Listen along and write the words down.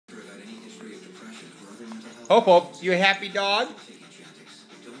Hope, Hope, you a happy dog?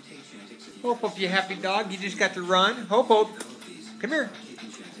 Hope, Hope, you a happy dog? You just got to run? Hope, Hope, come here.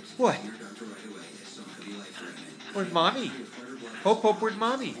 What? Where's Mommy? Hope, Hope, where's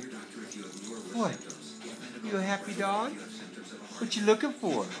Mommy? What? You a happy dog? What you looking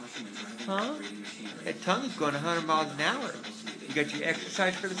for? Huh? That tongue is going 100 miles an hour. You got your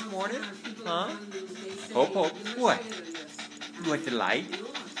exercise for this morning? Huh? Hope, Hope, what? You want the light?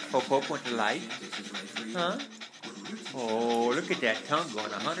 Hope, Hope, want the light? Huh? Oh, look at that tongue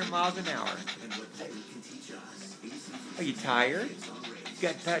going 100 miles an hour. Are you tired? You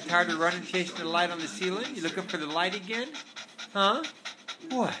got tired of running, chasing the light on the ceiling? You looking for the light again? Huh?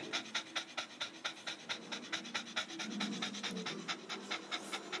 What?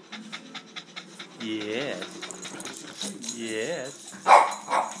 Yes. Yes.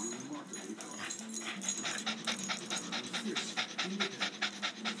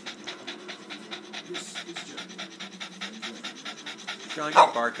 John,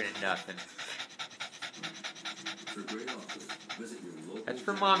 you're barking at nothing. That's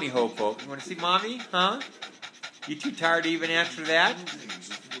for Mommy, Hope Hope. You want to see Mommy? Huh? You too tired to even answer that?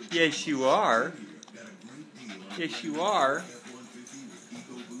 Yes, you are. Yes, you are.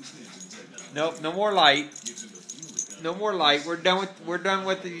 Nope, no more light. No more light. We're done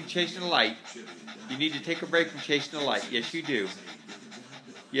with the chasing the light. You need to take a break from chasing the light. Yes, you do.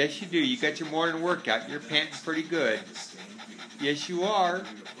 Yes, you do. You got your morning workout. You're panting pretty good. Yes, you are.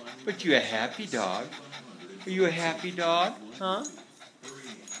 But you a happy dog. Are you a happy dog? Huh?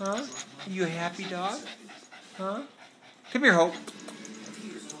 Huh? Are you a happy dog? Huh? Come here, Hope.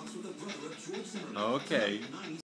 Okay.